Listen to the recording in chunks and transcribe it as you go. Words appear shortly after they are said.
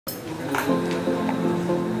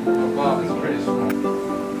Bob is pretty small.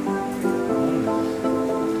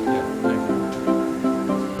 Yeah, thank you.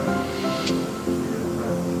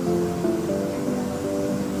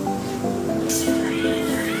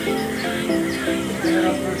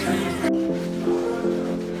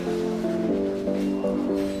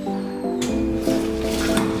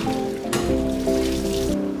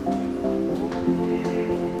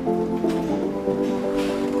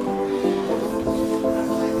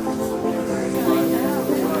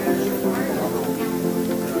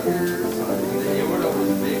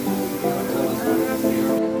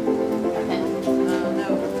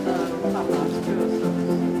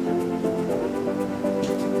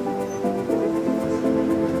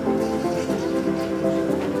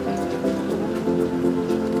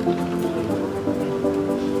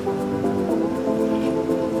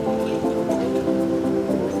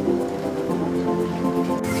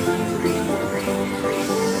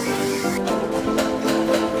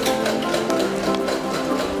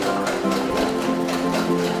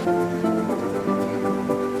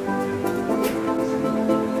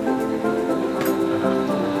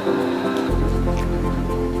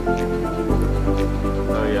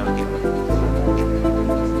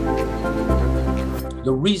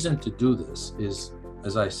 The reason to do this is,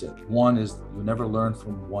 as I said, one is you never learn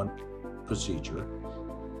from one procedure,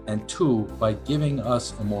 and two, by giving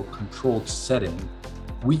us a more controlled setting,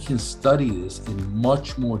 we can study this in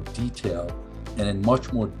much more detail and in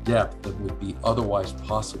much more depth than would be otherwise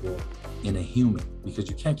possible in a human, because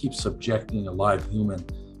you can't keep subjecting a live human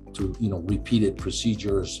to, repeated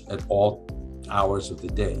procedures at all hours of the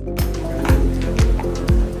day.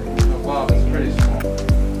 Bob is pretty small.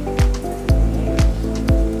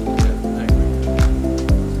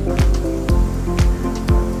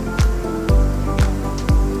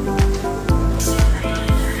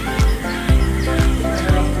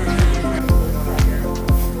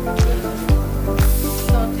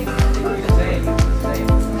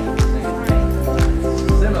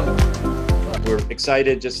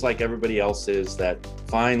 Excited, just like everybody else is, that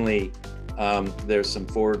finally there's some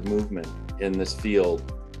forward movement in this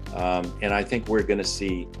field, and I think we're going to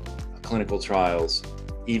see clinical trials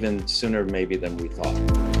even sooner maybe than we thought.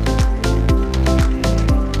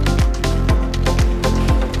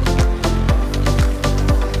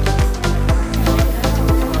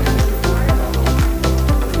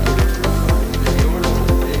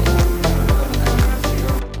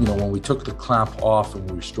 When we took the clamp off and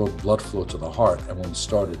we restored blood flow to the heart, and when we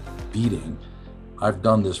started beating, I've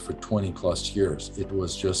done this for 20 plus years. It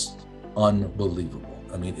was just unbelievable.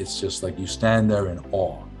 I mean, it's just like you stand there in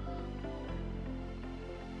awe.